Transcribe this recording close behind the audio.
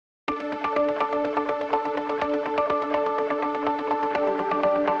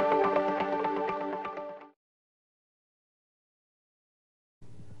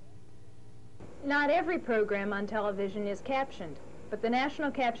Not every program on television is captioned, but the National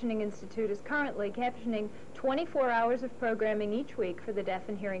Captioning Institute is currently captioning 24 hours of programming each week for the deaf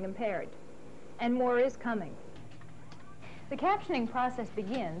and hearing impaired. And more is coming. The captioning process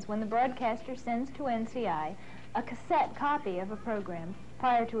begins when the broadcaster sends to NCI a cassette copy of a program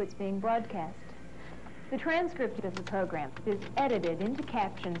prior to its being broadcast. The transcript of the program is edited into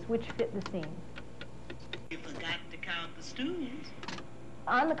captions which fit the scene. You forgot to count the stools.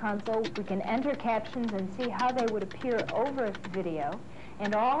 On the console, we can enter captions and see how they would appear over the video,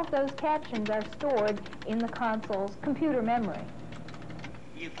 and all of those captions are stored in the console's computer memory.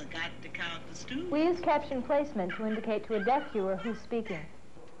 You forgot to count the stools. We use caption placement to indicate to a deaf viewer who's speaking.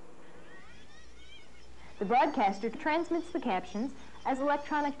 The broadcaster transmits the captions as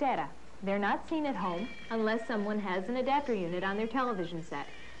electronic data. They're not seen at home unless someone has an adapter unit on their television set,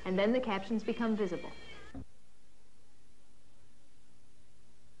 and then the captions become visible.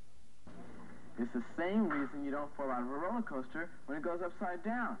 It's the same reason you don't fall out of a roller coaster when it goes upside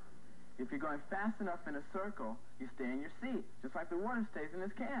down. If you're going fast enough in a circle, you stay in your seat, just like the water stays in this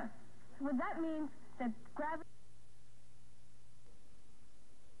can. Well, that means that gravity...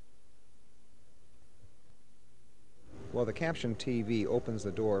 Well, the caption TV opens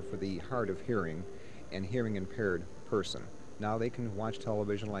the door for the hard of hearing and hearing impaired person. Now they can watch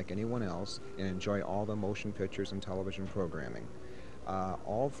television like anyone else and enjoy all the motion pictures and television programming.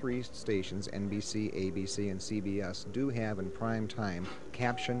 All three stations, NBC, ABC, and CBS, do have in prime time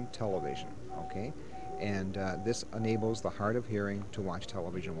caption television, okay? And this enables the hard of hearing to watch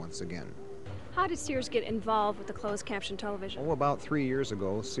television once again. How did Sears get involved with the closed caption television? Oh, about 3 years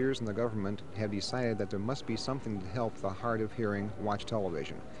ago, Sears and the government have decided that there must be something to help the hard of hearing watch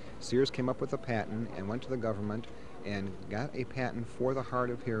television. Sears came up with a patent and went to the government and got a patent for the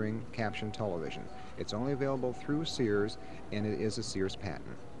hard of hearing caption television. It's only available through Sears, and it is a Sears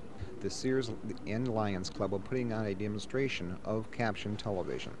patent. The Sears and Lions Club are putting on a demonstration of caption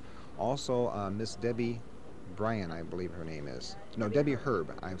television. Also, Miss Debbie Bryan, I believe her name is. No, Debbie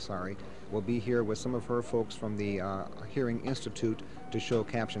Herb, I'm sorry, will be here with some of her folks from the Hearing Institute to show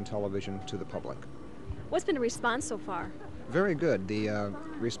caption television to the public. What's been the response so far? Very good. The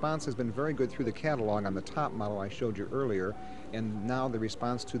response has been very good through the catalog on the top model I showed you earlier, and now the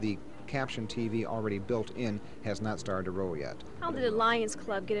response to the caption TV already built in has not started to roll yet. How did the Lions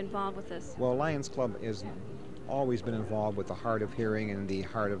Club get involved with this? Well, Lions Club has always been involved with the hard of hearing and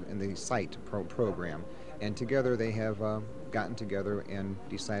the sight program, and together they have gotten together and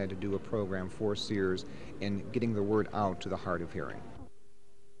decided to do a program for Sears in getting the word out to the hard of hearing.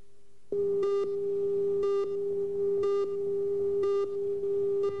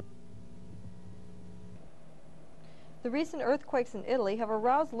 The recent earthquakes in Italy have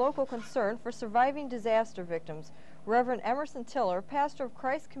aroused local concern for surviving disaster victims. Reverend Emerson Tiller, pastor of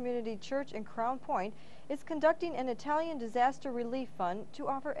Christ Community Church in Crown Point, is conducting an Italian disaster relief fund to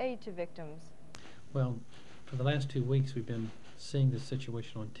offer aid to victims. Well, for the last 2 weeks we've been seeing this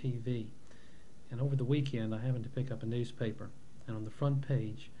situation on TV. And over the weekend I happened to pick up a newspaper, and on the front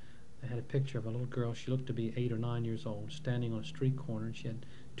page they had a picture of a little girl. She looked to be 8 or 9 years old, standing on a street corner, and she had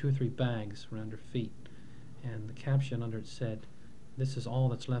 2 or 3 bags around her feet. And the caption under it said, "This is all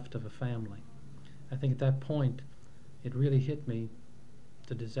that's left of a family." I think at that point it really hit me,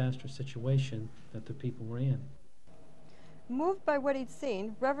 the disastrous situation that the people were in. Moved by what he'd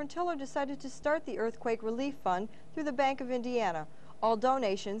seen, Reverend Tiller decided to start the Earthquake Relief Fund through the Bank of Indiana. All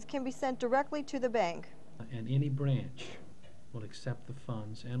donations can be sent directly to the bank. And any branch will accept the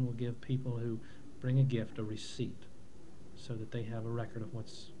funds and will give people who bring a gift a receipt so that they have a record of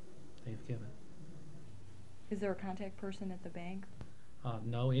what they've given. Is there a contact person at the bank?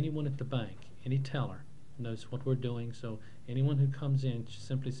 No, anyone at the bank, any teller knows what we're doing, so anyone who comes in should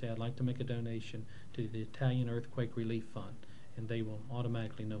simply say, "I'd like to make a donation to the Italian Earthquake Relief Fund," and they will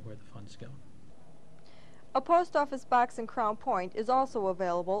automatically know where the funds go. A post office box in Crown Point is also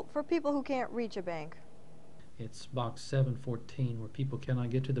available for people who can't reach a bank. It's box 714, where people cannot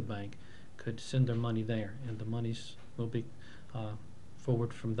get to the bank could send their money there, and the monies will be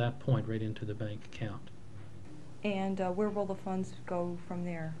forwarded from that point right into the bank account. And where will the funds go from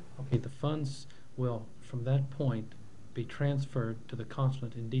there? Okay, the funds will, from that point, be transferred to the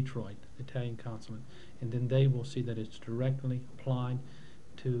consulate in Detroit, the Italian consulate, and then they will see that it's directly applied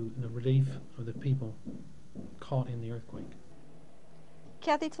to the relief of the people caught in the earthquake.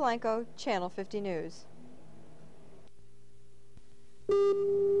 Kathy Talenko, Channel 50 News.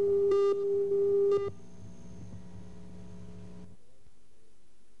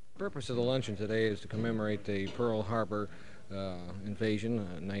 The purpose of the luncheon today is to commemorate the Pearl Harbor invasion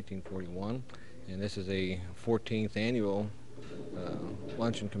in 1941, and this is a 14th annual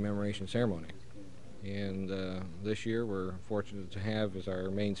luncheon commemoration ceremony. And this year we're fortunate to have as our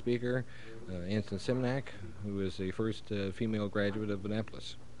main speaker Anson Simnak, who is the first female graduate of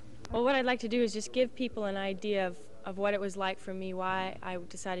Annapolis. Well, what I'd like to do is just give people an idea of what it was like for me, why I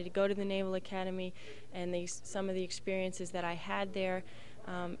decided to go to the Naval Academy, and some of the experiences that I had there,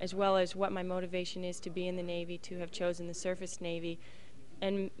 as well as what my motivation is to be in the Navy, to have chosen the Surface Navy,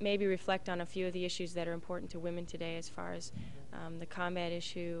 and maybe reflect on a few of the issues that are important to women today as far as the combat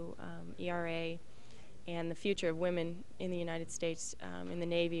issue, ERA, and the future of women in the United States in the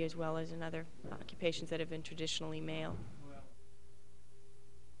Navy as well as in other occupations that have been traditionally male.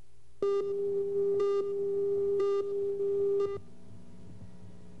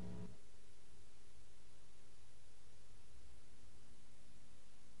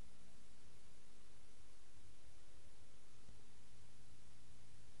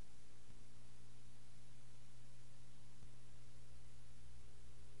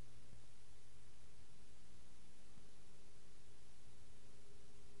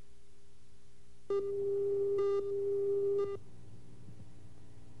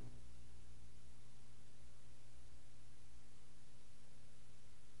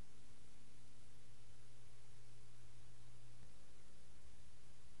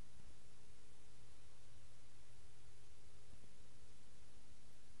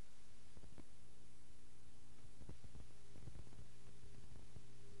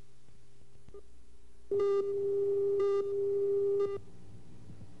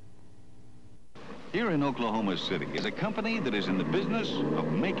 Here in Oklahoma City is a company that is in the business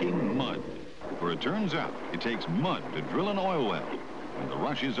of making mud. For it turns out it takes mud to drill an oil well, and the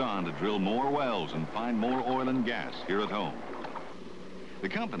rush is on to drill more wells and find more oil and gas here at home. The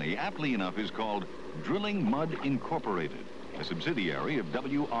company, aptly enough, is called Drilling Mud Incorporated, a subsidiary of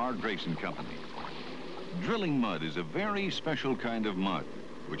W.R. Grayson Company. Drilling mud is a very special kind of mud,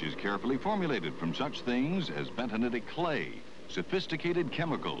 which is carefully formulated from such things as bentonitic clay, sophisticated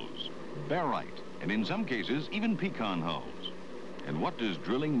chemicals, barite, and in some cases, even pecan hulls. And what does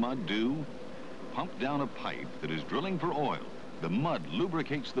drilling mud do? Pump down a pipe that is drilling for oil. The mud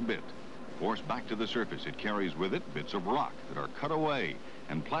lubricates the bit. Forced back to the surface, it carries with it bits of rock that are cut away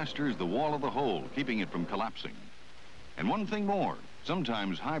and plasters the wall of the hole, keeping it from collapsing. And one thing more,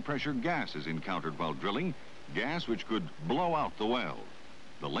 sometimes high-pressure gas is encountered while drilling, gas which could blow out the well.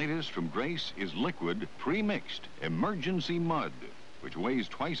 The latest from Grace is liquid, pre-mixed, emergency mud, which weighs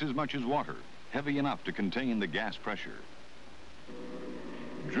twice as much as water, heavy enough to contain the gas pressure.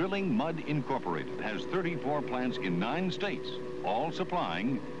 Drilling Mud Incorporated has 34 plants in 9 states, all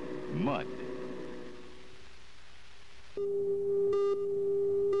supplying mud.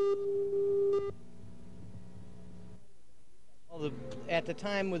 Well, at the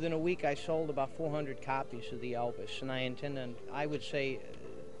time, within a week, I sold about 400 copies of the Elvis, and I intend on, I would say,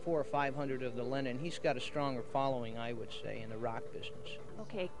 400 or 500 of the Lennon. He's got a stronger following, I would say, in the rock business.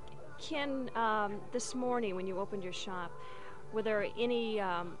 Okay. Ken, this morning when you opened your shop, were there any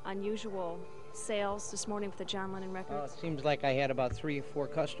unusual sales this morning with the John Lennon records? It seems like I had about 3 or 4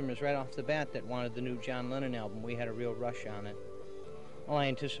 customers right off the bat that wanted the new John Lennon album. We had a real rush on it. Well, I'm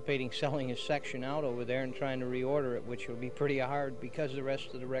anticipating selling a section out over there and trying to reorder it, which will be pretty hard because the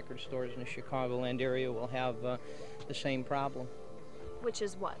rest of the record stores in the Chicagoland area will have the same problem. Which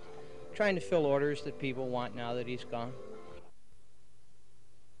is what? Trying to fill orders that people want now that he's gone.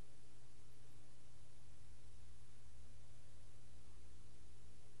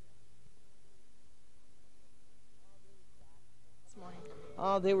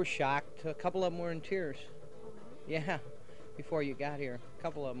 Oh, they were shocked. A couple of them were in tears. Yeah, before you got here. A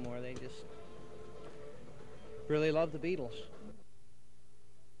couple of them were. They just really loved the Beatles.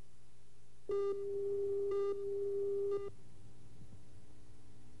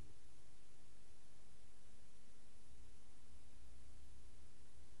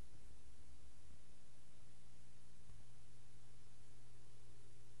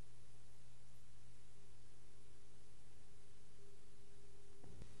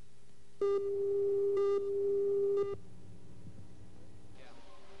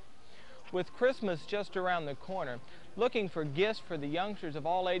 With Christmas just around the corner, looking for gifts for the youngsters of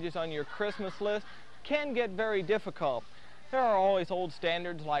all ages on your Christmas list can get very difficult. There are always old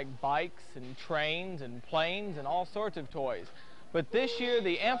standards like bikes and trains and planes and all sorts of toys. But this year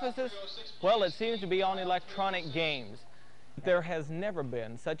the emphasis, well, it seems to be on electronic games. There has never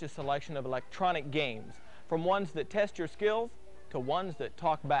been such a selection of electronic games, from ones that test your skills to ones that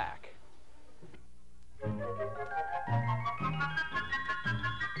talk back.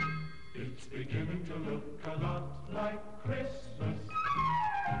 It's beginning to look a lot like Christmas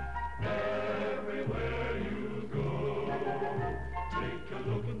everywhere you go. Take a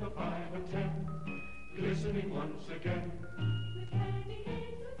look in the 5 and 10. glistening once again.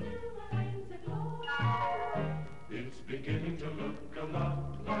 It's beginning to look a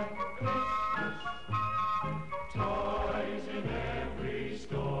lot like Christmas. Toys in every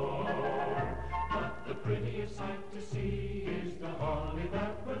store. But the prettiest sight to see is the holly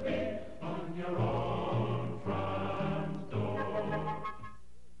that will be on your own front door.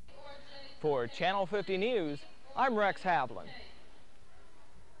 For Channel 50 News, I'm Rex Havlin.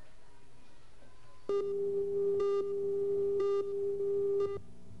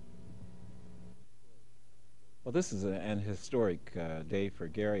 Well, this is an historic day for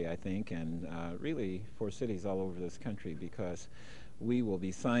Gary, I think, and really for cities all over this country, because we will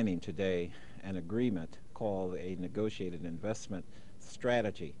be signing today an agreement called a negotiated investment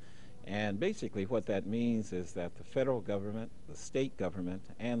strategy. And basically what that means is that the federal government, the state government,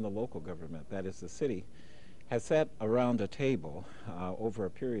 and the local government, that is the city, has sat around a table over a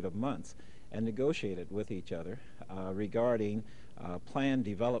period of months and negotiated with each other regarding planned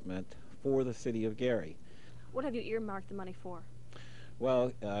development for the city of Gary. What have you earmarked the money for?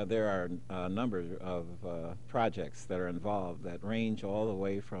 Well, there are a number of projects that are involved that range all the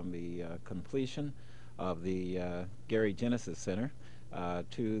way from the completion of the Gary Genesis Center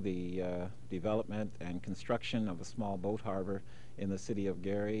to the development and construction of a small boat harbor in the city of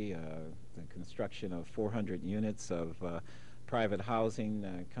Gary, the construction of 400 units of private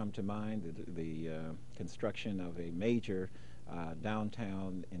housing come to mind, the construction of a major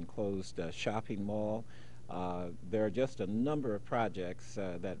downtown enclosed shopping mall. There are just a number of projects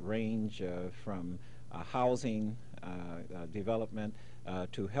that range from housing development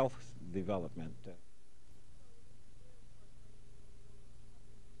to health development.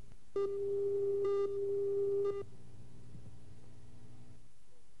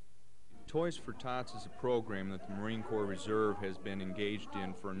 Toys for Tots is a program that the Marine Corps Reserve has been engaged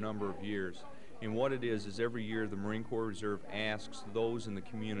in for a number of years. And what it is every year the Marine Corps Reserve asks those in the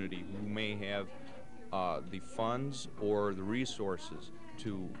community who may have the funds or the resources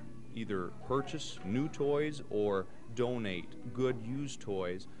to either purchase new toys or donate good used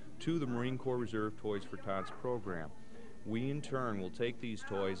toys to the Marine Corps Reserve Toys for Tots program. We in turn will take these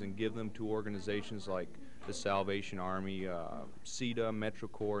toys and give them to organizations like the Salvation Army, CETA,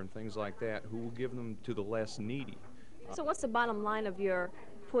 MetroCorps, and things like that, who will give them to the less needy. So what's the bottom line of your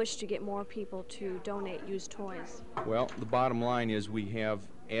push to get more people to donate used toys? Well, the bottom line is we have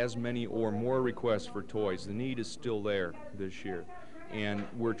as many or more requests for toys. The need is still there this year, and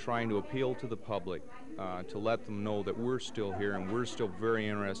we're trying to appeal to the public to let them know that we're still here and we're still very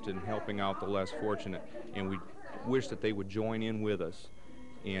interested in helping out the less fortunate, and we wish that they would join in with us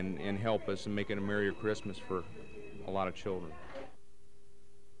and help us and make it a merrier Christmas for a lot of children.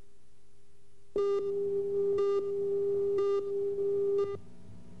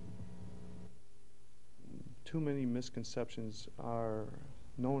 Too many misconceptions are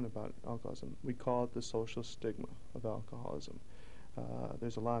known about alcoholism. We call it the social stigma of alcoholism.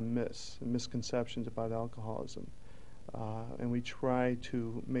 There's a lot of misconceptions about alcoholism. And we try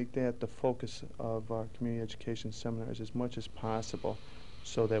to make that the focus of our community education seminars as much as possible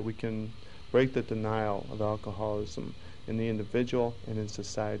so that we can break the denial of alcoholism in the individual and in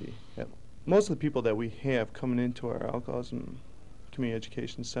society. Most of the people that we have coming into our alcoholism community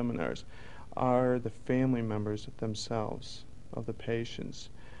education seminars are the family members themselves of the patients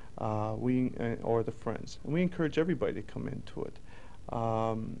or the friends. And we encourage everybody to come into it.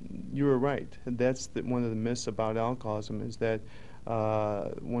 You were right. That's one of the myths about alcoholism is that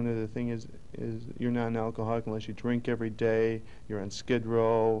one of the things is you're not an alcoholic unless you drink every day, you're on Skid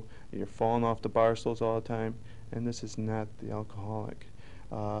Row, you're falling off the bar stools all the time, and this is not the alcoholic.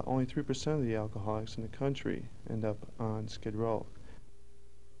 Only 3% of the alcoholics in the country end up on Skid Row.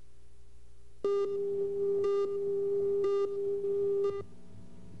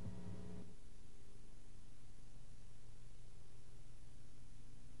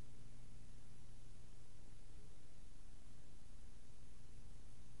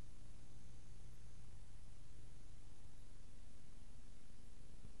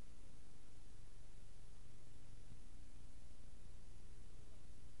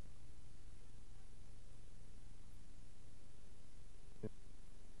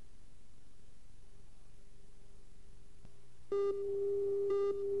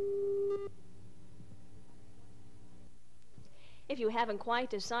 If you haven't quite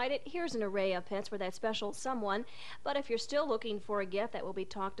decided, here's an array of pets for that special someone. But if you're still looking for a gift that will be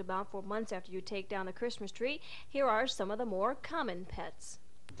talked about for months after you take down the Christmas tree, here are some of the more common pets.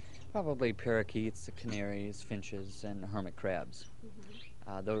 Probably parakeets, canaries, finches, and hermit crabs.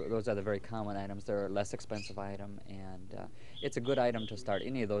 Those are the very common items. They're a less expensive item, and it's a good item to start.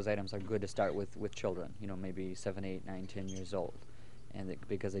 Any of those items are good to start with children, you know, maybe 7, 8, 9, 10 years old. And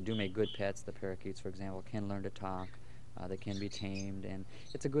because they do make good pets, the parakeets, for example, can learn to talk, they can be tamed, and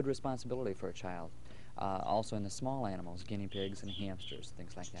it's a good responsibility for a child. Also in the small animals, guinea pigs and hamsters,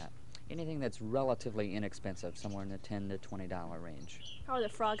 things like that. Anything that's relatively inexpensive, somewhere in the $10 to $20 range. How are the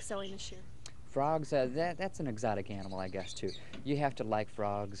frogs selling this year? Frogs, that's an exotic animal, I guess, too. You have to like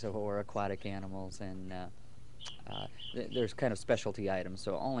frogs or aquatic animals, and there's kind of specialty items,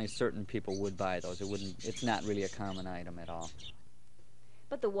 so only certain people would buy those. It's not really a common item at all.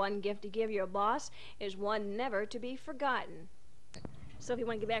 But the one gift to give your boss is one never to be forgotten. So if you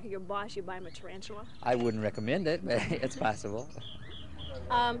want to get back at your boss, you buy him a tarantula? I wouldn't recommend it, but it's possible.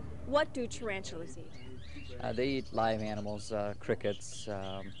 What do tarantulas eat? They eat live animals, crickets,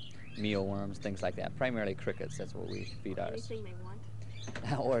 mealworms, things like that. Primarily crickets, that's what we feed ours. Anything they want?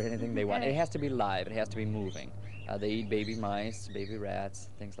 Or anything they want. It has to be live, it has to be moving. They eat baby mice, baby rats,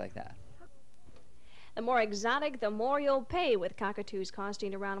 things like that. The more exotic, the more you'll pay, with cockatoos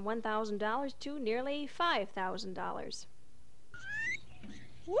costing around $1,000 to nearly $5,000.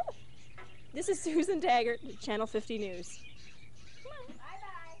 Woo! This is Susan Taggart, Channel 50 News.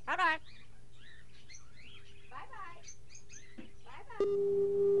 Bye-bye. Bye-bye. Bye-bye.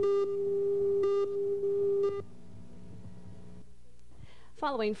 Bye-bye.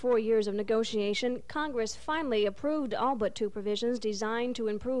 Following 4 years of negotiation, Congress finally approved all but 2 provisions designed to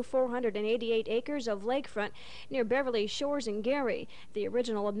improve 488 acres of lakefront near Beverly Shores and Gary. The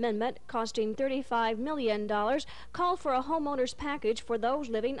original amendment, costing $35 million, called for a homeowner's package for those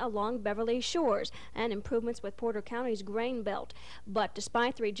living along Beverly Shores and improvements with Porter County's grain belt. But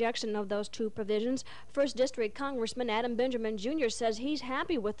despite the rejection of those 2 provisions, 1st District Congressman Adam Benjamin Jr. says he's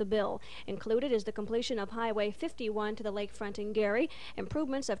happy with the bill. Included is the completion of Highway 51 to the lakefront in Gary,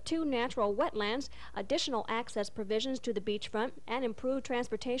 improvements of 2 natural wetlands, additional access provisions to the beachfront, and improved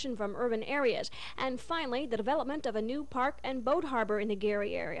transportation from urban areas. And finally, the development of a new park and boat harbor in the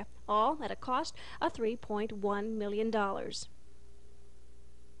Gary area, all at a cost of $3.1 million.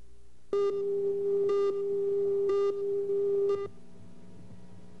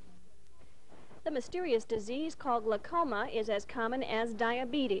 The mysterious disease called glaucoma is as common as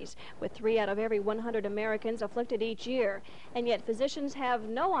diabetes, with 3 out of every 100 Americans afflicted each year. And yet physicians have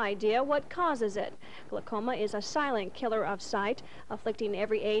no idea what causes it. Glaucoma is a silent killer of sight, afflicting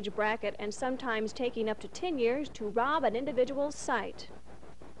every age bracket and sometimes taking up to 10 years to rob an individual's sight.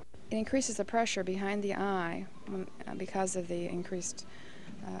 It increases the pressure behind the eye because of the increased,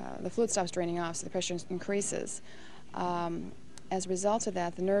 the fluid stops draining off, so the pressure increases. As a result of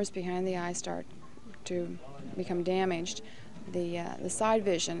that, the nerves behind the eye start to become damaged. The side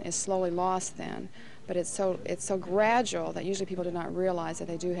vision is slowly lost then, but it's so gradual that usually people do not realize that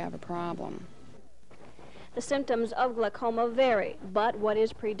they do have a problem. The symptoms of glaucoma vary, but what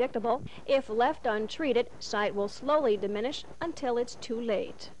is predictable, if left untreated, sight will slowly diminish until it's too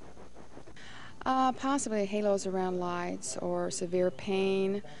late. Possibly halos around lights or severe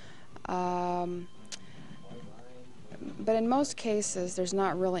pain. But in most cases, there's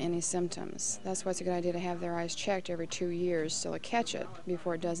not really any symptoms. That's why it's a good idea to have their eyes checked every 2 years so they catch it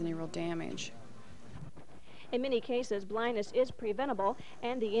before it does any real damage. In many cases, blindness is preventable,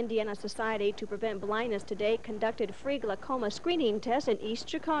 and the Indiana Society to Prevent Blindness today conducted free glaucoma screening tests in East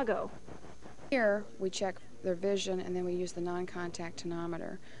Chicago. Here, we check their vision, and then we use the non-contact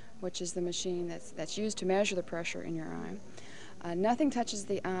tonometer, which is the machine that's used to measure the pressure in your eye. Nothing touches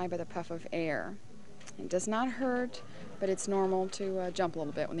the eye but a puff of air. It does not hurt, but it's normal to jump a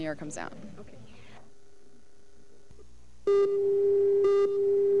little bit when the air comes out. Okay.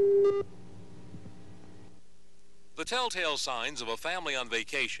 The telltale signs of a family on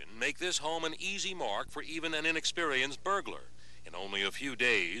vacation make this home an easy mark for even an inexperienced burglar. In only a few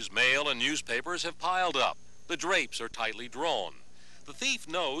days, mail and newspapers have piled up. The drapes are tightly drawn. The thief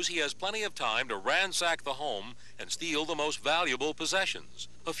knows he has plenty of time to ransack the home and steal the most valuable possessions.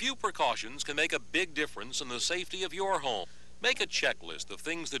 A few precautions can make a big difference in the safety of your home. Make a checklist of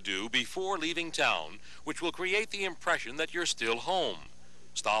things to do before leaving town, which will create the impression that you're still home.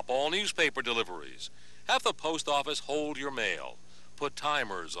 Stop all newspaper deliveries. Have the post office hold your mail. Put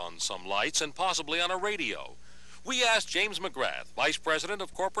timers on some lights and possibly on a radio. We asked James McGrath, Vice President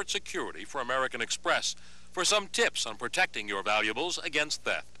of Corporate Security for American Express, for some tips on protecting your valuables against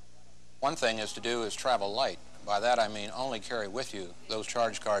theft. One thing is to do is travel light. By that I mean only carry with you those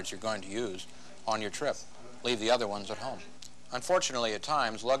charge cards you're going to use on your trip. Leave the other ones at home. Unfortunately, at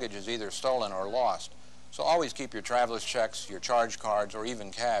times, luggage is either stolen or lost. So always keep your traveler's checks, your charge cards, or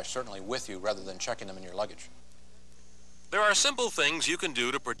even cash certainly with you rather than checking them in your luggage. There are simple things you can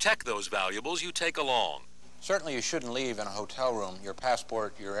do to protect those valuables you take along. Certainly you shouldn't leave in a hotel room your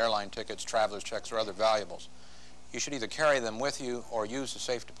passport, your airline tickets, traveler's checks, or other valuables. You should either carry them with you or use the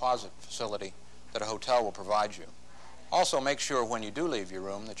safe deposit facility that a hotel will provide you. Also, make sure when you do leave your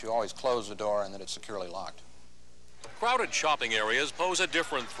room that you always close the door and that it's securely locked. Crowded shopping areas pose a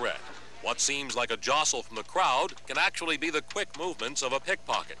different threat. What seems like a jostle from the crowd can actually be the quick movements of a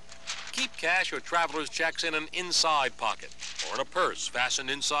pickpocket. Keep cash or traveler's checks in an inside pocket or in a purse fastened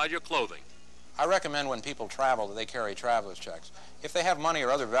inside your clothing. I recommend when people travel that they carry traveler's checks. If they have money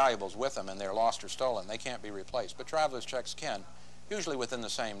or other valuables with them and they're lost or stolen, they can't be replaced, but traveler's checks can, usually within the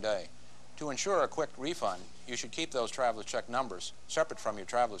same day. To ensure a quick refund, you should keep those traveler's check numbers separate from your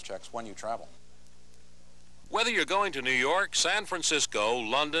traveler's checks when you travel. Whether you're going to New York, San Francisco,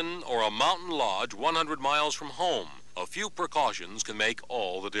 London, or a mountain lodge 100 miles from home, a few precautions can make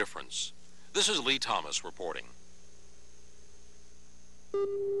all the difference. This is Lee Thomas reporting.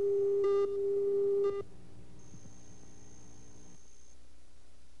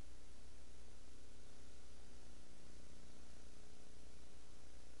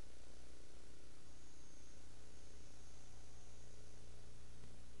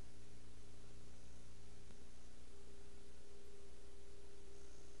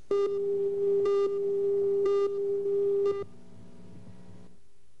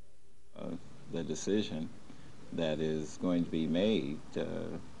 The decision that is going to be made,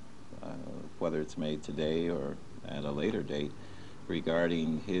 whether it's made today or at a later date,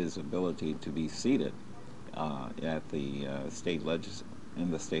 regarding his ability to be seated at the state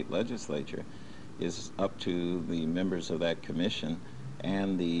legislature, is up to the members of that commission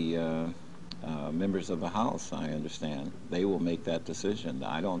and the members of the House. I understand they will make that decision.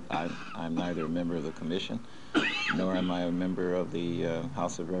 I'm neither a member of the commission nor am I a member of the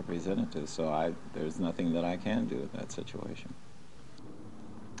House of Representatives, so there's nothing that I can do in that situation.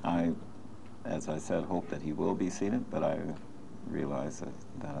 I, as I said, hope that he will be seated, but I realize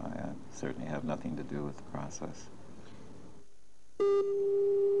that I certainly have nothing to do with the process.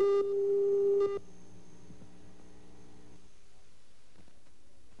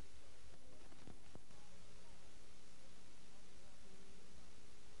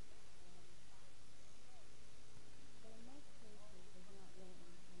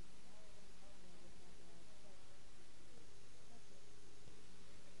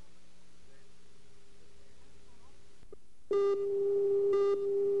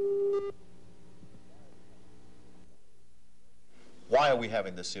 Why are we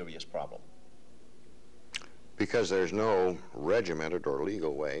having this serious problem? Because there's no regimented or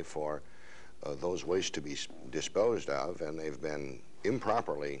legal way for those wastes to be disposed of, and they've been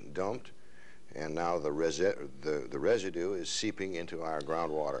improperly dumped, and now the residue is seeping into our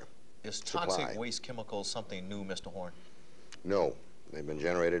groundwater. Is toxic waste chemicals something new, Mr. Horn? No, they've been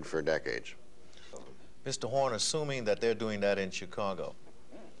generated for decades. Mr. Horn, assuming that they're doing that in Chicago,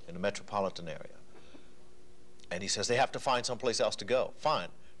 in the metropolitan area, and he says they have to find someplace else to go. Fine.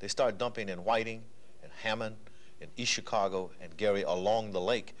 They start dumping in Whiting, in Hammond, in East Chicago, and Gary along the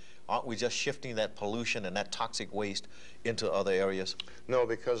lake. Aren't we just shifting that pollution and that toxic waste into other areas? No,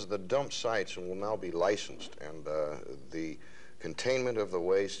 because the dump sites will now be licensed, and the containment of the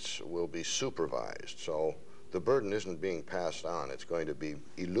wastes will be supervised. So the burden isn't being passed on. It's going to be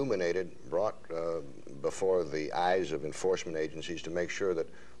illuminated, brought before the eyes of enforcement agencies to make sure that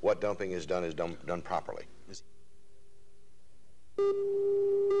what dumping is done properly.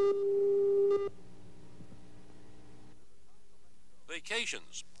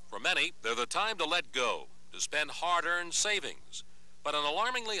 Vacations. For many, they're the time to let go, to spend hard-earned savings. But an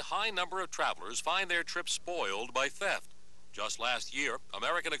alarmingly high number of travelers find their trips spoiled by theft. Just last year,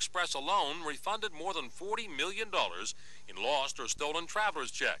 American Express alone refunded more than $40 million in lost or stolen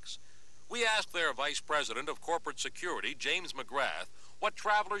traveler's checks. We asked their Vice President of Corporate Security, James McGrath, what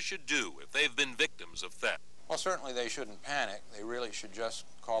travelers should do if they've been victims of theft. Well, certainly they shouldn't panic. They really should just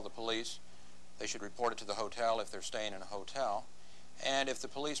call the police. They should report it to the hotel if they're staying in a hotel. And if the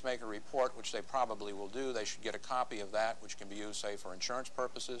police make a report, which they probably will do, they should get a copy of that, which can be used, say, for insurance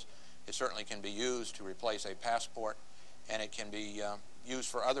purposes. It certainly can be used to replace a passport, and it can be used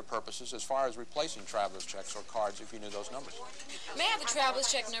for other purposes as far as replacing traveler's checks or cards if you knew those numbers. May I have the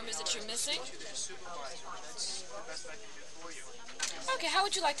traveler's check numbers that you're missing? Okay, how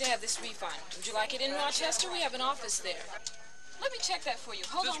would you like to have this refund? Would you like it in Rochester? We have an office there. Let me check that for you.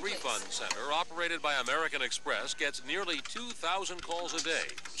 Hold on, please. This refund center, operated by American Express, gets nearly 2,000 calls a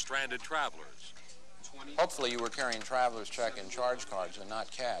day from stranded travelers. Hopefully you were carrying traveler's check and charge cards and not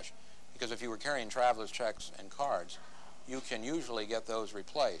cash, because if you were carrying traveler's checks and cards, you can usually get those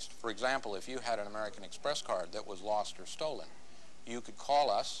replaced. For example, if you had an American Express card that was lost or stolen, you could call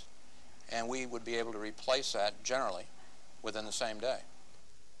us and we would be able to replace that generally within the same day.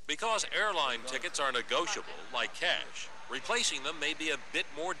 Because airline tickets are negotiable, like cash, replacing them may be a bit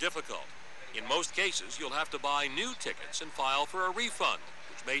more difficult. In most cases, you'll have to buy new tickets and file for a refund,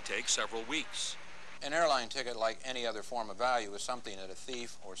 which may take several weeks. An airline ticket, like any other form of value, is something that a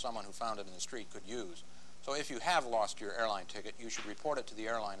thief or someone who found it in the street could use. So if you have lost your airline ticket, you should report it to the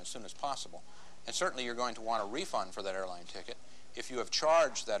airline as soon as possible. And certainly you're going to want a refund for that airline ticket. If you have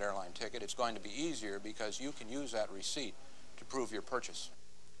charged that airline ticket, it's going to be easier because you can use that receipt to prove your purchase.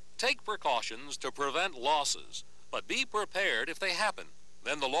 Take precautions to prevent losses, but be prepared if they happen.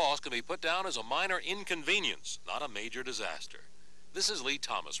 Then the loss can be put down as a minor inconvenience, not a major disaster. This is Lee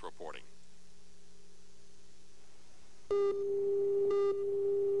Thomas reporting.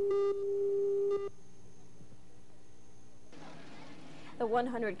 The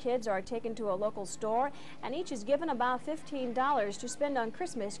 100 kids are taken to a local store, and each is given about $15 to spend on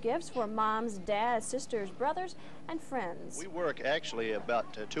Christmas gifts for moms, dads, sisters, brothers, and friends. We work actually about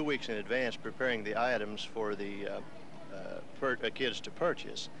 2 weeks in advance preparing the items for the kids to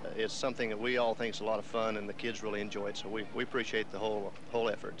purchase. It's something that we all think is a lot of fun, and the kids really enjoy it, so we appreciate the whole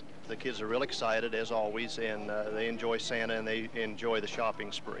effort. The kids are real excited, as always, and they enjoy Santa and they enjoy the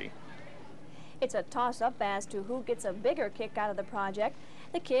shopping spree. It's a toss-up as to who gets a bigger kick out of the project.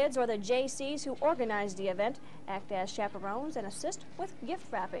 The kids or the JCs who organize the event act as chaperones and assist with gift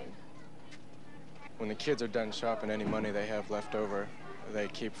wrapping. When the kids are done shopping, any money they have left over, they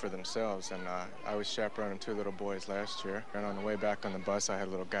keep for themselves. And I was chaperoning 2 little boys last year. And on the way back on the bus, I had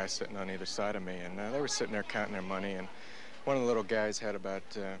a little guy sitting on either side of me. And they were sitting there counting their money. And one of the little guys had about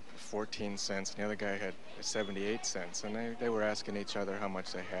 14 cents, and the other guy had 78 cents. And they were asking each other how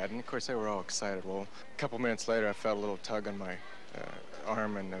much they had. And, of course, they were all excited. Well, a couple minutes later, I felt a little tug on my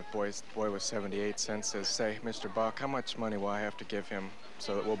arm, and the boy with 78 cents says, "Say, Mr. Bach, how much money will I have to give him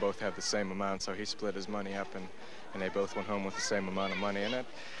so that we'll both have the same amount?" So he split his money up, and they both went home with the same amount of money. And that,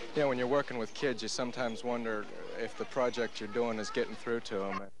 you know, when you're working with kids, you sometimes wonder if the project you're doing is getting through to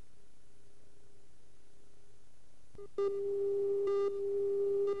them.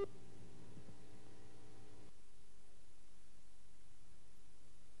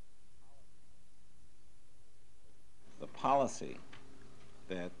 The policy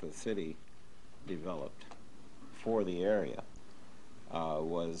that the city developed for the area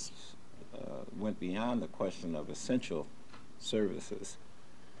went beyond the question of essential services,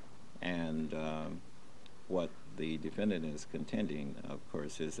 and what the defendant is contending, of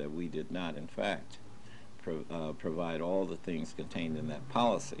course, is that we did not, in fact, provide all the things contained in that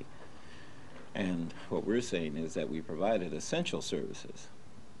policy. And what we're saying is that we provided essential services,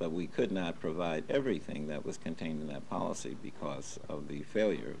 but we could not provide everything that was contained in that policy because of the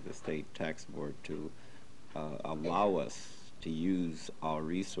failure of the state tax board to allow us to use our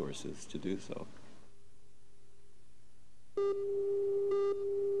resources to do so.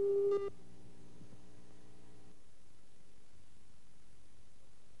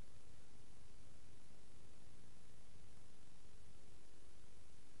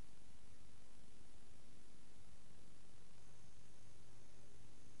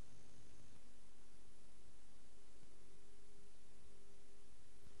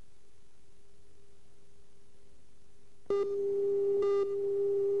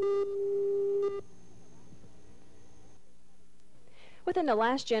 Within the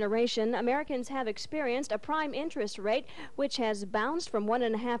last generation, Americans have experienced a prime interest rate which has bounced from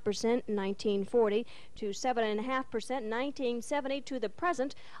 1.5% in 1940 to 7.5% in 1970 to the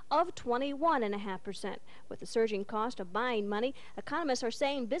present of 21.5%. With the surging cost of buying money, economists are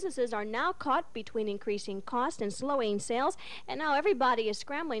saying businesses are now caught between increasing cost and slowing sales, and now everybody is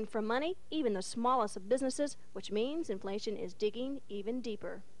scrambling for money, even the smallest of businesses, which means inflation is digging even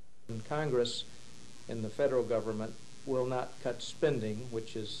deeper. Congress and the federal government will not cut spending,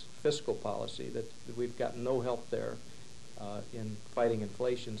 which is fiscal policy, that we've got no help there in fighting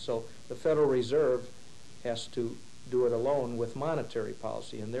inflation. So the Federal Reserve has to do it alone with monetary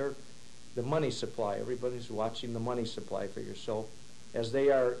policy, and they're the money supply. Everybody's watching the money supply figures. So as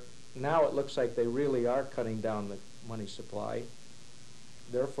they are, now it looks like they really are cutting down the money supply.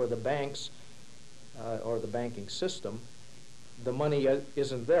 Therefore the banks or the banking system, the money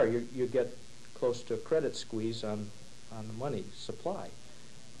isn't there. You get close to a credit squeeze on the money supply.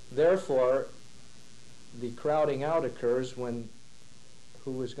 Therefore, the crowding out occurs when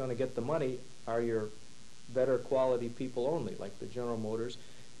who is going to get the money are your better quality people only, like the General Motors.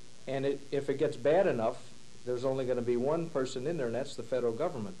 And if it gets bad enough, there's only going to be one person in there, and that's the federal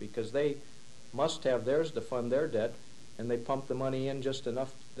government, because they must have theirs to fund their debt, and they pump the money in just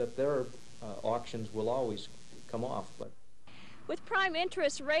enough that their auctions will always come off. But with prime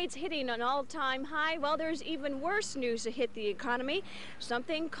interest rates hitting an all-time high, well, there's even worse news to hit the economy,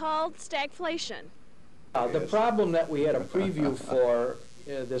 something called stagflation. The problem that we had a preview for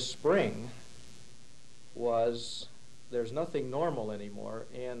this spring was there's nothing normal anymore,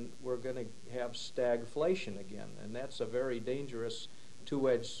 and we're going to have stagflation again. And that's a very dangerous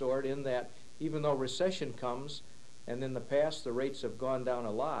two-edged sword, in that even though recession comes, and in the past the rates have gone down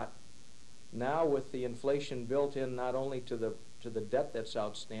a lot, now with the inflation built in not only to the debt that's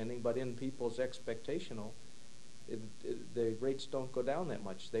outstanding, but in people's expectational, the rates don't go down that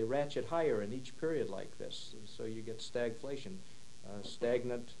much. They ratchet higher in each period like this, so you get stagflation,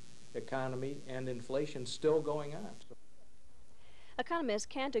 stagnant economy, and inflation still going on. Economists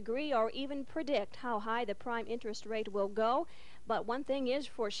can't agree or even predict how high the prime interest rate will go, but one thing is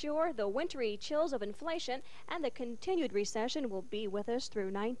for sure, the wintry chills of inflation and the continued recession will be with us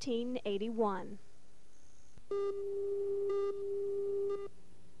through 1981.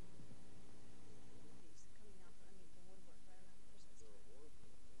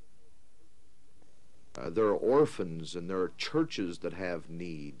 There are orphans and there are churches that have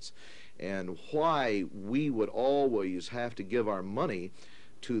needs. And why we would always have to give our money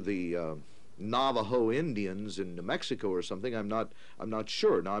to the Navajo Indians in New Mexico or something, I'm not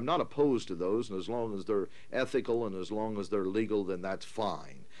sure. Now, I'm not opposed to those, and as long as they're ethical and as long as they're legal, then that's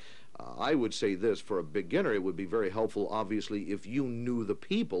fine. I would say this, for a beginner, it would be very helpful, obviously, if you knew the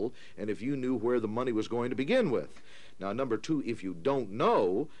people and if you knew where the money was going to begin with. Now, number two, if you don't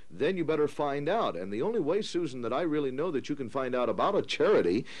know, then you better find out. And the only way, Susan, that I really know that you can find out about a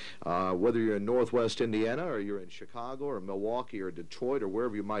charity, whether you're in Northwest Indiana or you're in Chicago or Milwaukee or Detroit or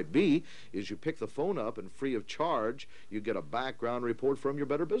wherever you might be, is you pick the phone up and free of charge, you get a background report from your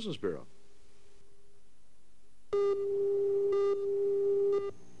Better Business Bureau.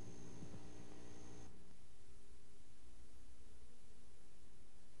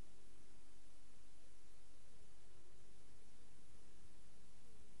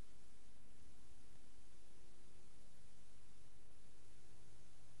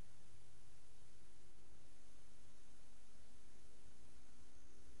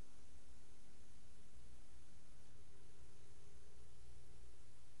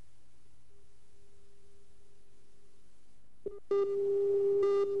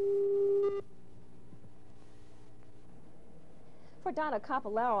 For Donna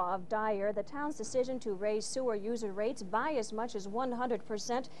Capolero of Dyer, the town's decision to raise sewer user rates by as much as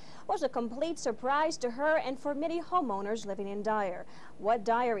 100% was a complete surprise to her and for many homeowners living in Dyer. What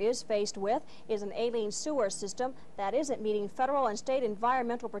Dyer is faced with is an ailing sewer system that isn't meeting federal and state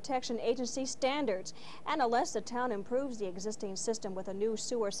environmental protection agency standards. And unless the town improves the existing system with a new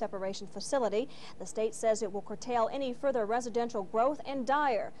sewer separation facility, the state says it will curtail any further residential growth in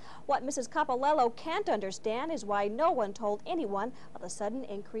Dyer. What Mrs. Capolero can't understand is why no one told anyone of the sudden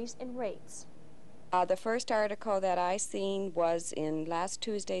increase in rates. The first article that I seen was in last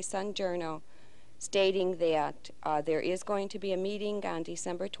Tuesday's Sun Journal, stating that there is going to be a meeting on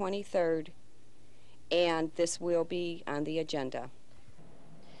December 23rd, and this will be on the agenda.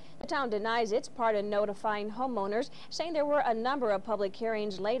 The town denies its part in notifying homeowners, saying there were a number of public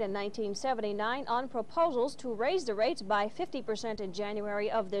hearings late in 1979 on proposals to raise the rates by 50% in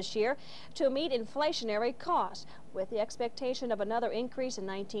January of this year to meet inflationary costs, with the expectation of another increase in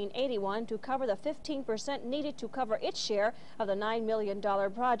 1981 to cover the 15% needed to cover its share of the $9 million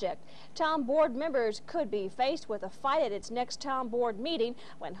project. Town board members could be faced with a fight at its next town board meeting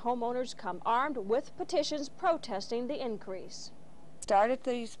when homeowners come armed with petitions protesting the increase. Started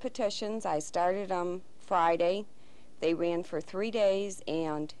these petitions. I started them Friday. They ran for 3 days,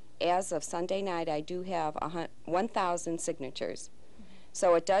 and as of Sunday night, I do have 1,000 signatures.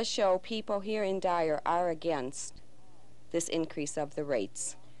 So it does show people here in Dyer are against this increase of the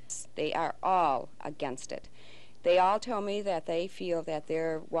rates. They are all against it. They all tell me that they feel that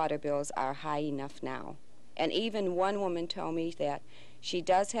their water bills are high enough now. And even one woman told me that she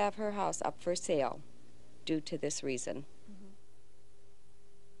does have her house up for sale due to this reason.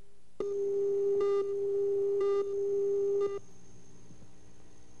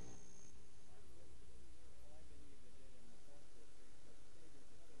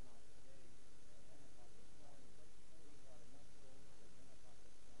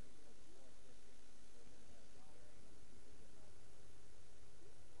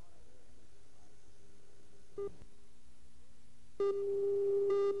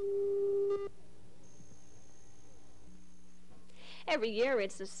 Every year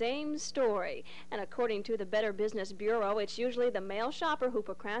it's the same story. And according to the Better Business Bureau, it's usually the male shopper who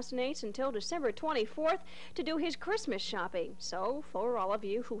procrastinates until December 24th to do his Christmas shopping. So for all of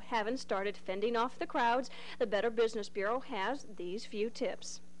you who haven't started fending off the crowds, the Better Business Bureau has these few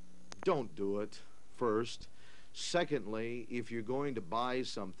tips. Don't do it, first. Secondly, if you're going to buy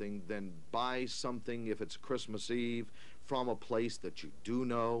something, then buy something, if it's Christmas Eve, from a place that you do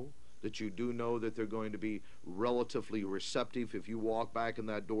know that they're going to be relatively receptive. If you walk back in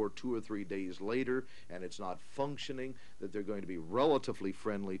that door 2 or 3 days later and it's not functioning, that they're going to be relatively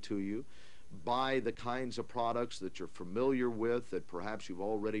friendly to you. Buy the kinds of products that you're familiar with, that perhaps you've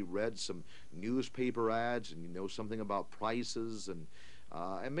already read some newspaper ads and you know something about prices, and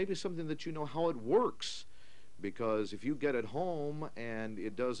maybe something that you know how it works. Because if you get it home and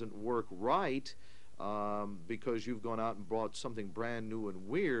it doesn't work right, because you've gone out and bought something brand new and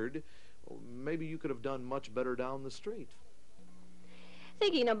weird, well, maybe you could have done much better down the street.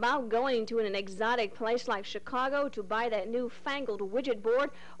 Thinking about going to an exotic place like Chicago to buy that newfangled widget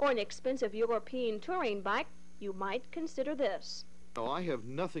board or an expensive European touring bike, you might consider this. No, I have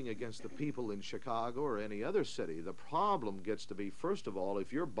nothing against the people in Chicago or any other city. The problem gets to be, first of all,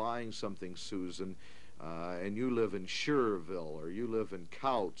 if you're buying something, Susan, and you live in Schererville, or you live in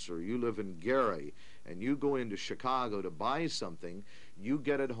Couts, or you live in Gary, and you go into Chicago to buy something, you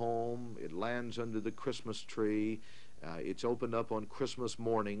get it home, it lands under the Christmas tree, it's opened up on Christmas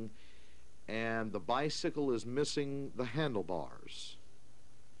morning, and the bicycle is missing the handlebars.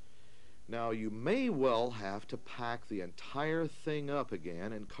 Now, you may well have to pack the entire thing up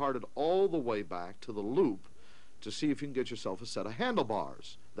again and cart it all the way back to the loop to see if you can get yourself a set of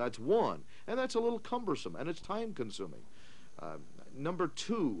handlebars. That's one, and that's a little cumbersome, and it's time-consuming. Number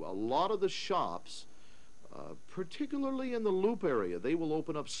two, a lot of the shops, particularly in the Loop area, they will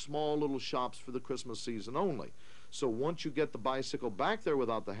open up small little shops for the Christmas season only. So once you get the bicycle back there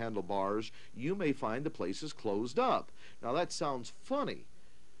without the handlebars, you may find the place is closed up. Now, that sounds funny,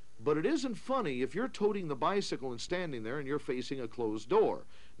 but it isn't funny if you're toting the bicycle and standing there and you're facing a closed door.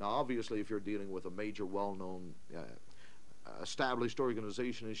 Now, obviously, if you're dealing with a major, well-known, established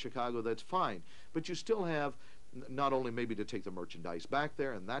organization in Chicago, that's fine. But you still have not only maybe to take the merchandise back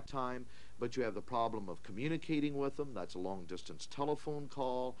there in that time, but you have the problem of communicating with them. That's a long-distance telephone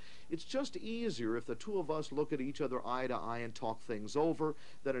call. It's just easier if the two of us look at each other eye to eye and talk things over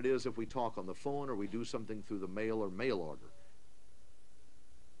than it is if we talk on the phone or we do something through the mail or mail order.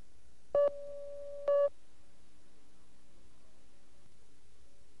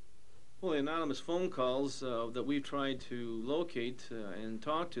 Well, the anonymous phone calls that we've tried to locate and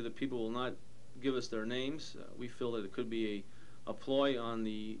talk to, the people will not give us their names. We feel that it could be a ploy on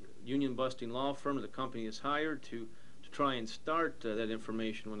the union-busting law firm that the company has hired to try and start that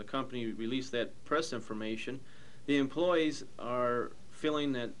information. When the company released that press information, the employees are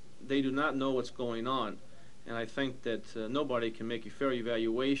feeling that they do not know what's going on. And I think that nobody can make a fair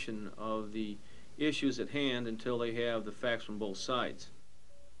evaluation of the issues at hand until they have the facts from both sides.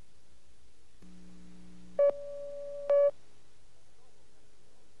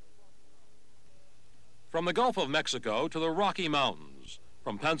 From the Gulf of Mexico to the Rocky Mountains,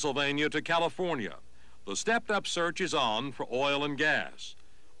 from Pennsylvania to California, the stepped-up search is on for oil and gas.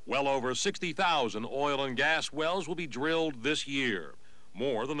 Well over 60,000 oil and gas wells will be drilled this year,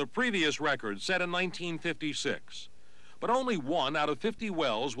 more than the previous record set in 1956. But only 1 out of 50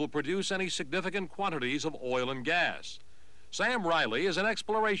 wells will produce any significant quantities of oil and gas. Sam Riley is an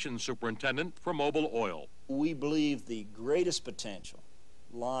exploration superintendent for Mobil Oil. We believe the greatest potential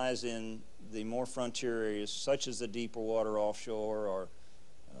lies in the more frontier areas, such as the deeper water offshore, or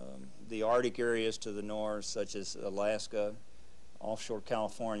the Arctic areas to the north, such as Alaska, offshore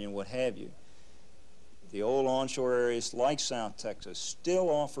California, and what have you. The old onshore areas like South Texas still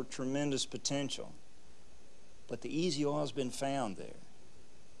offer tremendous potential, but the easy oil has been found there.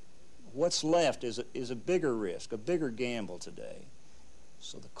 What's left is a bigger risk, a bigger gamble today.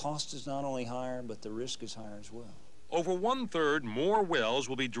 So the cost is not only higher, but the risk is higher as well. Over 1/3 more wells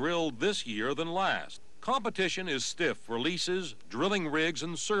will be drilled this year than last. Competition is stiff for leases, drilling rigs,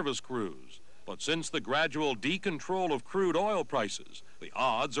 and service crews. But since the gradual decontrol of crude oil prices, the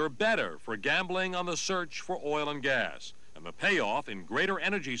odds are better for gambling on the search for oil and gas, and the payoff in greater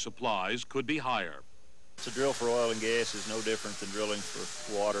energy supplies could be higher. To drill for oil and gas is no different than drilling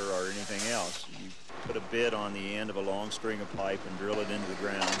for water or anything else. You put a bit on the end of a long string of pipe and drill it into the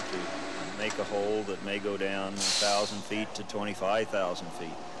ground to make a hole that may go down 1,000 feet to 25,000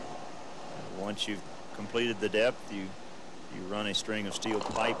 feet. Once you've completed the depth, you run a string of steel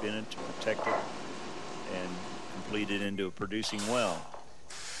pipe in it to protect it and complete it into a producing well.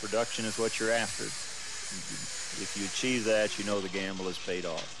 Production is what you're after. If you achieve that, you know the gamble is paid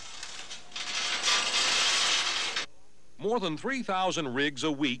off. More than 3,000 rigs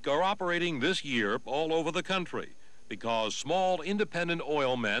a week are operating this year all over the country because small independent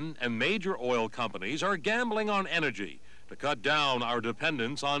oil men and major oil companies are gambling on energy to cut down our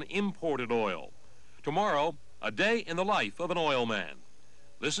dependence on imported oil. Tomorrow, a day in the life of an oil man.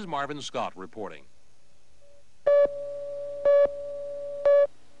 This is Marvin Scott reporting.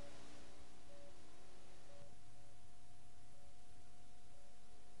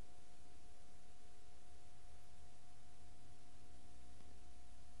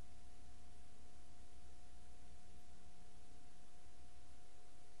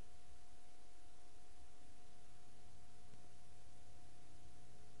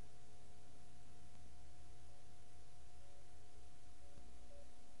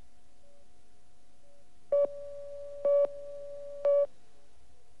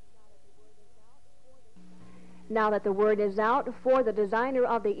 Now that the word is out for the designer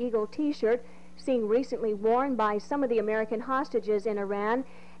of the Eagle T-shirt, seen recently worn by some of the American hostages in Iran,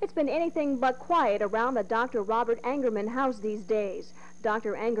 it's been anything but quiet around the Dr. Robert Angerman house these days.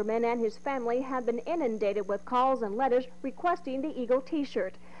 Dr. Angerman and his family have been inundated with calls and letters requesting the Eagle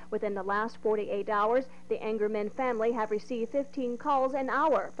T-shirt. Within the last 48 hours, the Angerman family have received 15 calls an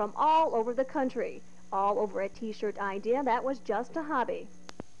hour from all over the country, all over a T-shirt idea that was just a hobby.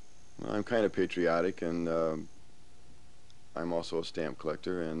 Well, I'm kind of patriotic, and I'm also a stamp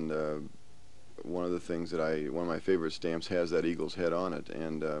collector, and one of my favorite stamps has that eagle's head on it,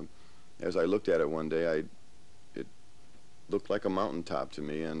 and as I looked at it one day, it looked like a mountaintop to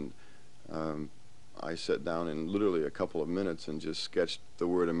me, and I sat down in literally a couple of minutes and just sketched the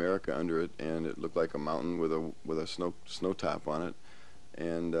word America under it, and it looked like a mountain with a snow top on it,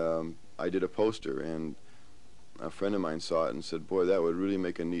 and I did a poster, and a friend of mine saw it and said, "Boy, that would really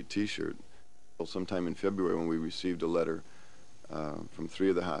make a neat T-shirt." Well, sometime in February, when we received a letter from 3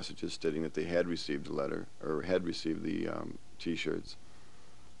 of the hostages stating that they had received a letter, or had received the T-shirts.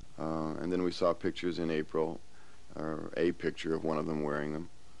 And then we saw pictures in April, or a picture of one of them wearing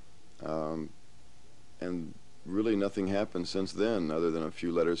them. And really nothing happened since then, other than a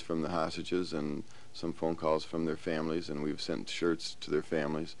few letters from the hostages and some phone calls from their families, and we've sent shirts to their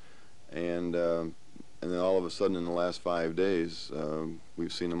families. And then all of a sudden, in the last 5 days,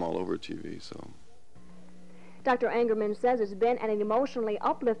 we've seen them all over TV, so. Dr. Angerman says it's been an emotionally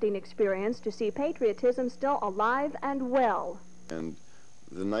uplifting experience to see patriotism still alive and well. And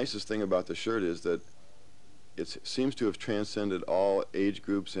the nicest thing about the shirt is that it seems to have transcended all age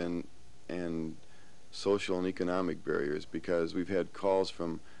groups and social and economic barriers, because we've had calls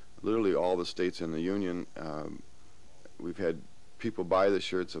from literally all the states in the Union. We've had people buy the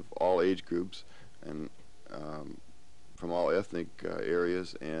shirts of all age groups and from all ethnic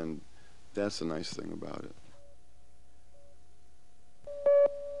areas, and that's the nice thing about it.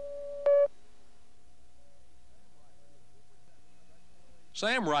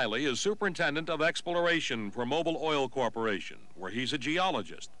 Sam Riley is superintendent of exploration for Mobil Oil Corporation, where he's a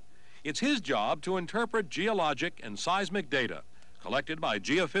geologist. It's his job to interpret geologic and seismic data collected by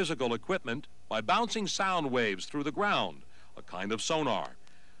geophysical equipment by bouncing sound waves through the ground, a kind of sonar.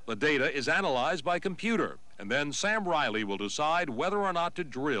 The data is analyzed by computer, and then Sam Riley will decide whether or not to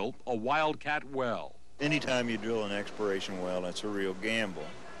drill a wildcat well. Anytime you drill an exploration well, it's a real gamble.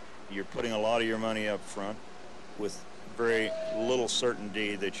 You're putting a lot of your money up front with very little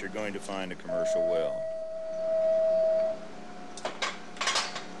certainty that you're going to find a commercial well.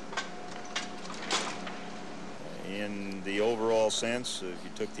 In the overall sense, if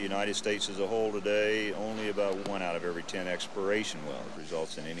you took the United States as a whole today, only about 1 out of every 10 exploration wells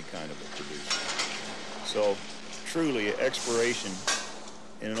results in any kind of a producer. So truly, exploration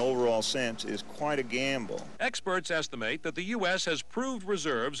in an overall sense is quite a gamble. Experts estimate that the U.S. has proved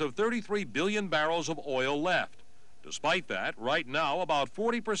reserves of 33 billion barrels of oil left. Despite that, right now, about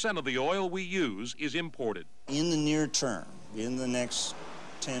 40% of the oil we use is imported. In the near term, in the next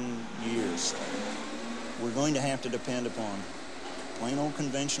 10 years, we're going to have to depend upon plain old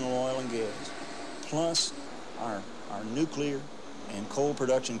conventional oil and gas, plus our nuclear and coal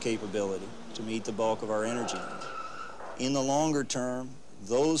production capability to meet the bulk of our energy needs. In the longer term,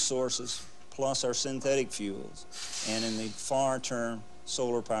 those sources, plus our synthetic fuels, and in the far term,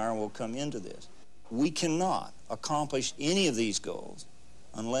 solar power will come into this. We cannot accomplish any of these goals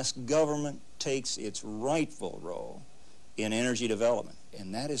unless government takes its rightful role in energy development,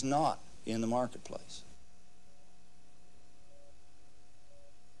 and that is not in the marketplace.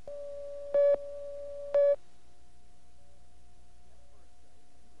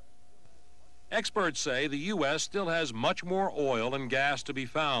 Experts say the U.S. still has much more oil and gas to be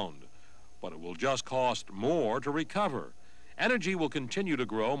found. but it will just cost more to recover. Energy will continue to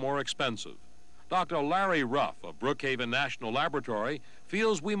grow more expensive. Dr. Larry Ruff of Brookhaven National Laboratory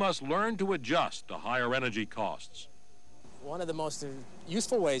feels we must learn to adjust to higher energy costs. One of the most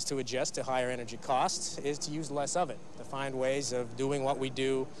useful ways to adjust to higher energy costs is to use less of it, to find ways of doing what we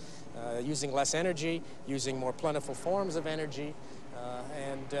do, using less energy, using more plentiful forms of energy,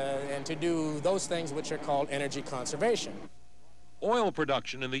 and to do those things which are called energy conservation. Oil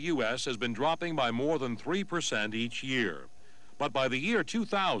production in the U.S. has been dropping by more than 3% each year. But by the year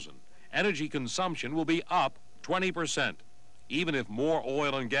 2000, energy consumption will be up 20%. Even if more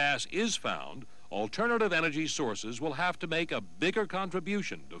oil and gas is found, alternative energy sources will have to make a bigger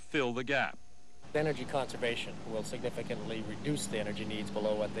contribution to fill the gap. Energy conservation will significantly reduce the energy needs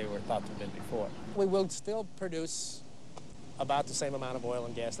below what they were thought to have been before. We will still produce about the same amount of oil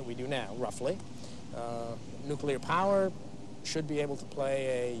and gas that we do now, roughly. Nuclear power should be able to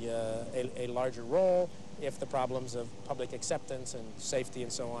play a larger role if the problems of public acceptance and safety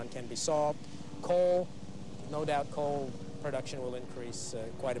and so on can be solved. Coal, no doubt coal production will increase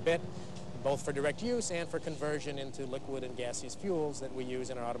quite a bit, both for direct use and for conversion into liquid and gaseous fuels that we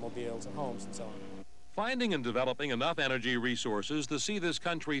use in our automobiles and homes and so on. Finding and developing enough energy resources to see this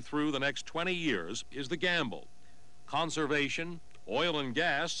country through the next 20 years is the gamble. Conservation, oil and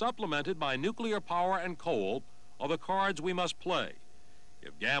gas supplemented by nuclear power and coal are the cards we must play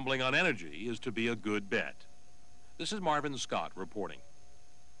if gambling on energy is to be a good bet. This is Marvin Scott reporting.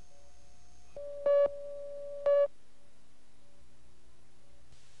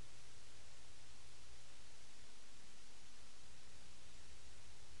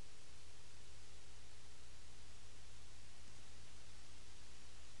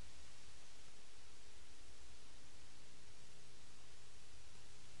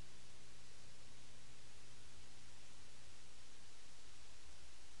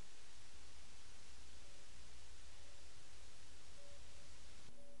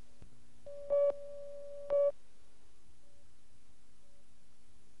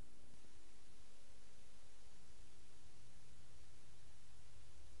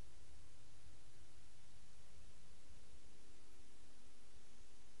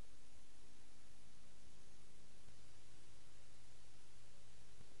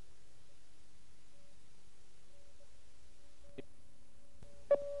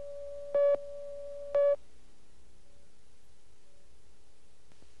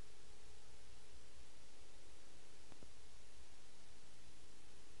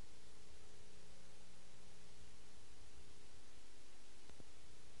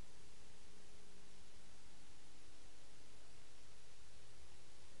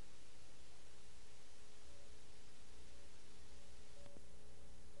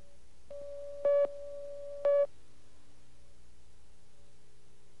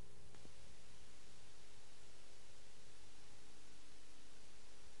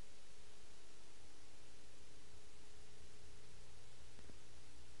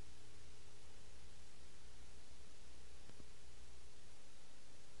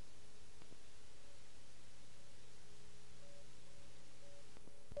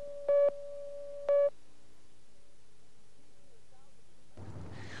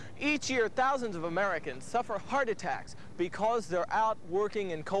 Each year, thousands of Americans suffer heart attacks because they're out working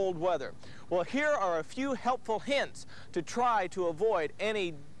in cold weather. Well, here are a few helpful hints to try to avoid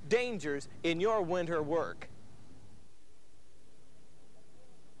any dangers in your winter work.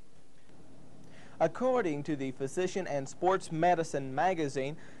 According to the Physician and Sports Medicine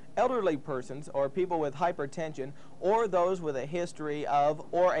magazine, elderly persons or people with hypertension or those with a history of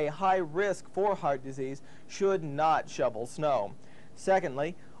or a high risk for heart disease should not shovel snow.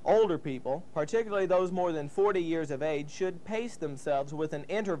 Secondly, older people, particularly those more than 40 years of age, should pace themselves with an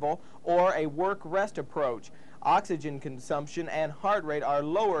interval or a work-rest approach. Oxygen consumption and heart rate are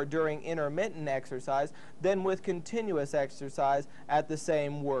lower during intermittent exercise than with continuous exercise at the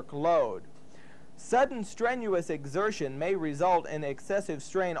same workload. Sudden strenuous exertion may result in excessive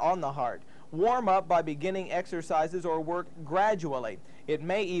strain on the heart. Warm up by beginning exercises or work gradually. It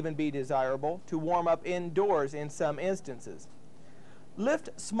may even be desirable to warm up indoors in some instances. Lift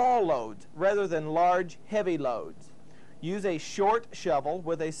small loads rather than large, heavy loads. Use a short shovel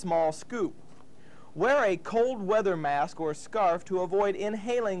with a small scoop. Wear a cold weather mask or scarf to avoid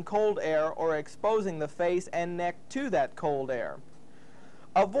inhaling cold air or exposing the face and neck to that cold air.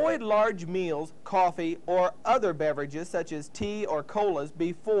 Avoid large meals, coffee, or other beverages such as tea or colas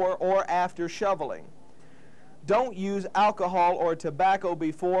before or after shoveling. Don't use alcohol or tobacco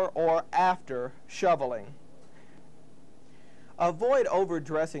before or after shoveling. Avoid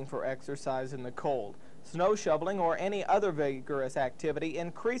overdressing for exercise in the cold. Snow shoveling or any other vigorous activity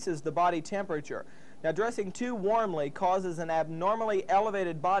increases the body temperature. Now, dressing too warmly causes an abnormally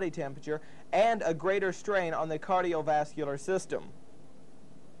elevated body temperature and a greater strain on the cardiovascular system.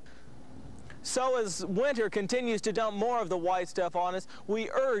 So as winter continues to dump more of the white stuff on us, we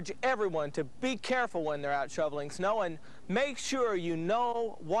urge everyone to be careful when they're out shoveling snow and make sure you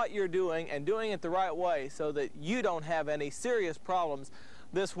know what you're doing and doing it the right way so that you don't have any serious problems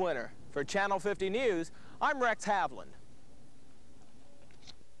this winter. For Channel 50 News, I'm Rex Havland.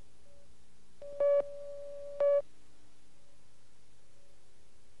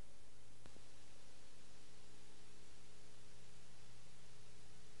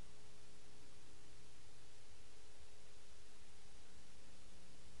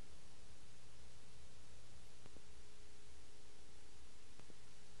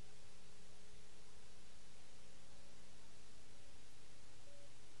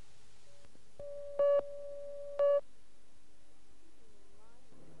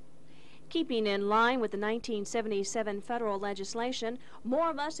 Keeping in line with the 1977 federal legislation, more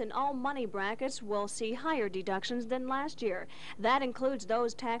of us in all money brackets will see higher deductions than last year. That includes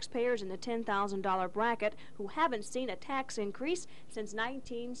those taxpayers in the $10,000 bracket who haven't seen a tax increase since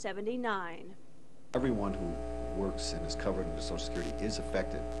 1979. Everyone who works and is covered under Social Security is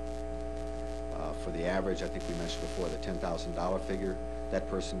affected. For the average, I think we mentioned before, the $10,000 figure, that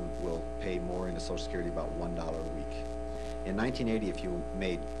person will pay more into Social Security, about $1 a week. In 1980, if you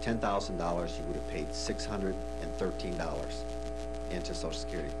made $10,000, you would have paid $613 into Social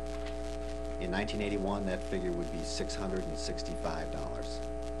Security. In 1981, that figure would be $665.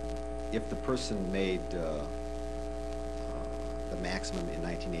 If the person made the maximum in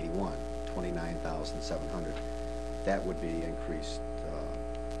 1981, $29,700, that would be increased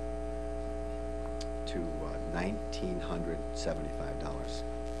to $1,975.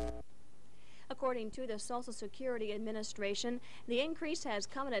 According to the Social Security Administration, the increase has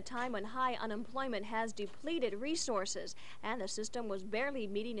come at a time when high unemployment has depleted resources, and the system was barely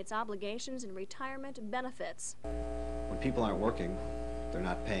meeting its obligations in retirement benefits. When people aren't working, they're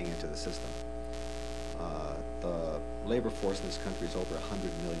not paying into the system. The labor force in this country is over 100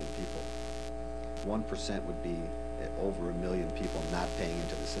 million people. 1% would be over 1 million people not paying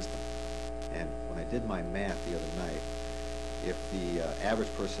into the system. And when I did my math the other night, if the average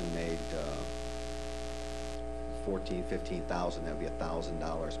person made $14,000, $15,000, that would be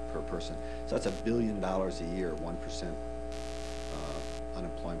 $1,000 per person. So that's $1 billion a year. 1%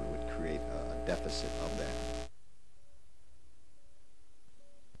 unemployment would create a deficit of that.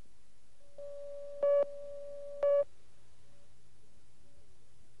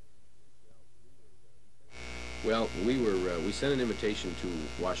 Well, we sent an invitation to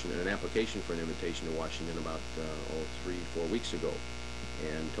Washington, an application for an invitation to Washington about 3-4 weeks ago,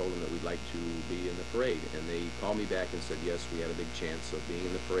 and told them that we'd like to be in the parade. And they called me back and said, yes, we had a big chance of being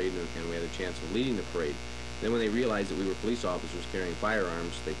in the parade, and we had a chance of leading the parade. Then when they realized that we were police officers carrying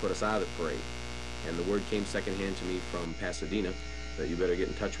firearms, they put us out of the parade. And the word came secondhand to me from Pasadena that you better get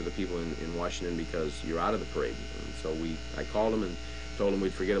in touch with the people in Washington because you're out of the parade. And so I called them and told them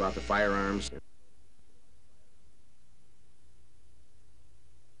we'd forget about the firearms.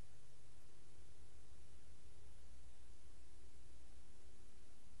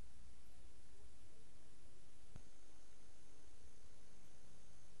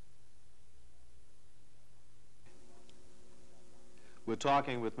 We're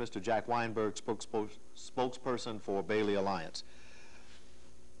talking with Mr. Jack Weinberg, spokesperson for Bailey Alliance.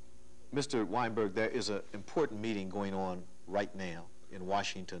 Mr. Weinberg, there is an important meeting going on right now in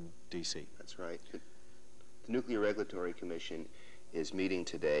Washington, D.C. That's right. The Nuclear Regulatory Commission is meeting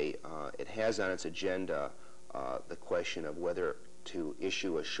today. It has on its agenda the question of whether to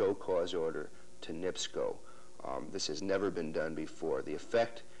issue a show cause order to NIPSCO. This has never been done before. The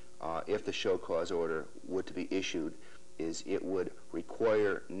effect, if the show cause order were to be issued, is it would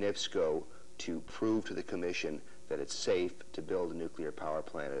require NIPSCO to prove to the Commission that it's safe to build a nuclear power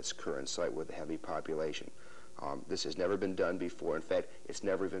plant at its current site with a heavy population. This has never been done before. In fact, it's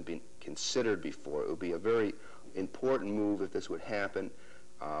never even been considered before. It would be a very important move if this would happen.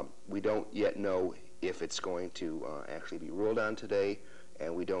 We don't yet know if it's going to actually be ruled on today,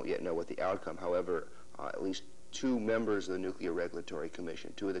 and we don't yet know what the outcome. However, at least 2 members of the Nuclear Regulatory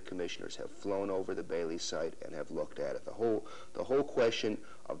Commission, 2 of the commissioners, have flown over the Bailey site and have looked at it. The whole question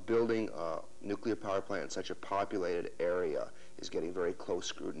of building a nuclear power plant in such a populated area is getting very close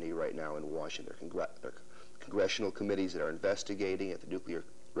scrutiny right now in Washington. There are congressional committees that are investigating it. The Nuclear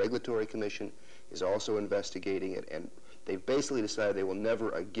Regulatory Commission is also investigating it, and They've basically decided they will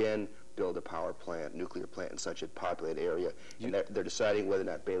never again build a power plant, nuclear plant in such a populated area, and they're deciding whether or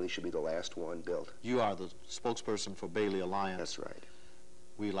not Bailey should be the last one built. You are the spokesperson for Bailey Alliance. That's right.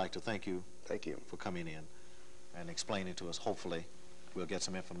 We'd like to thank you. Thank you. For coming in and explaining to us. Hopefully, we'll get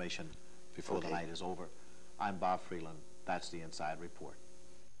some information before the night is over. I'm Bob Freeland. That's the Inside Report.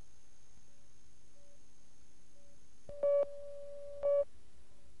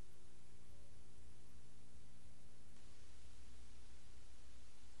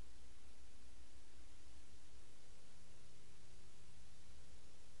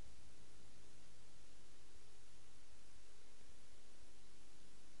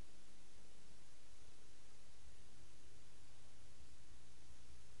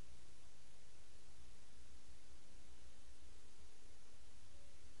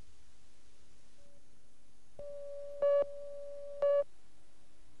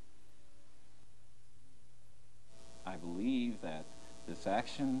 I believe that this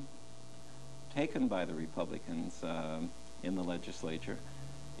action taken by the Republicans in the legislature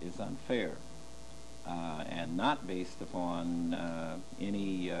is unfair and not based upon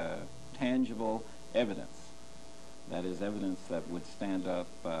any tangible evidence. That is evidence that would stand up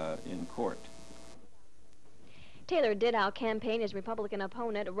in court. Taylor did out-campaign his Republican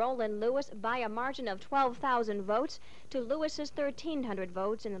opponent, Roland Lewis, by a margin of 12,000 votes to Lewis's 1,300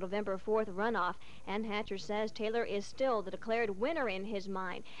 votes in the November 4th runoff. And Hatcher says Taylor is still the declared winner in his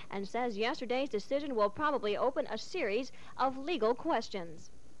mind and says yesterday's decision will probably open a series of legal questions.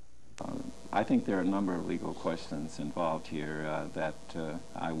 I think there are a number of legal questions involved here that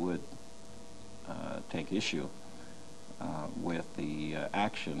I would take issue with the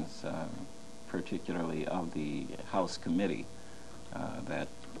actions particularly of the House committee that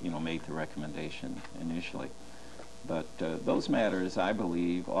made the recommendation initially. But those matters, I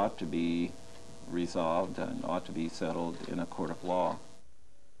believe, ought to be resolved and ought to be settled in a court of law.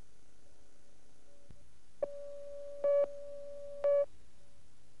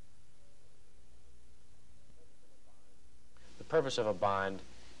 The purpose of a bond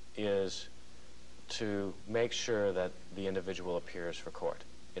is to make sure that the individual appears for court.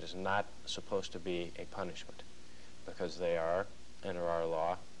 It is not supposed to be a punishment because they are, under our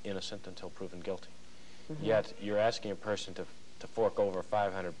law, innocent until proven guilty. Yet you're asking a person to fork over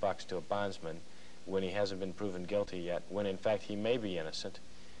 $500 to a bondsman when he hasn't been proven guilty yet, when in fact he may be innocent,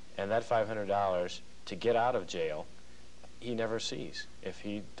 and that $500 to get out of jail he never sees if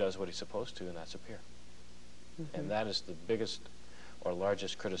he does what he's supposed to, and that's appear. And that is the biggest or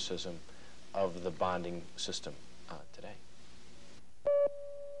largest criticism of the bonding system today.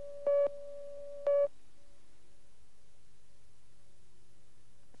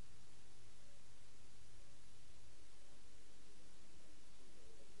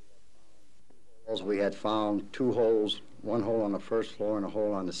 We had found 2 holes, 1 hole on the first floor and a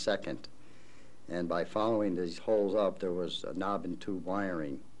hole on the second. And by following these holes up, there was a knob and tube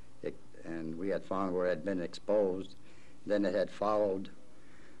wiring. And we had found where it had been exposed. Then it had followed,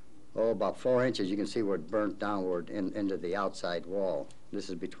 about 4 inches. You can see where it burnt downward into the outside wall. This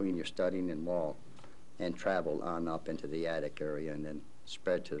is between your studding and wall, and traveled on up into the attic area and then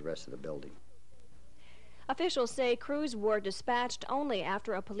spread to the rest of the building. Officials say crews were dispatched only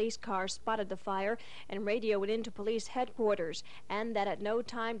after a police car spotted the fire and radioed into police headquarters, and that at no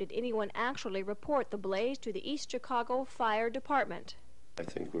time did anyone actually report the blaze to the East Chicago Fire Department. I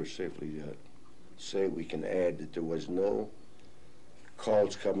think we're safely say we can add that there was no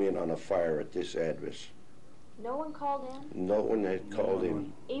calls come in on a fire at this address. No one called in? No one had called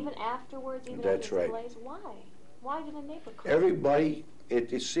in. Even afterwards, even That's after right. the blaze? Why? Why did a neighbor call? Everybody,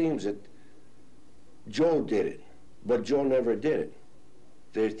 it seems that Joe did it, but Joe never did it.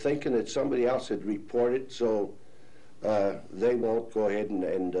 They're thinking that somebody else had reported, so they won't go ahead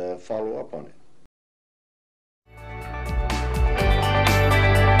and follow up on it.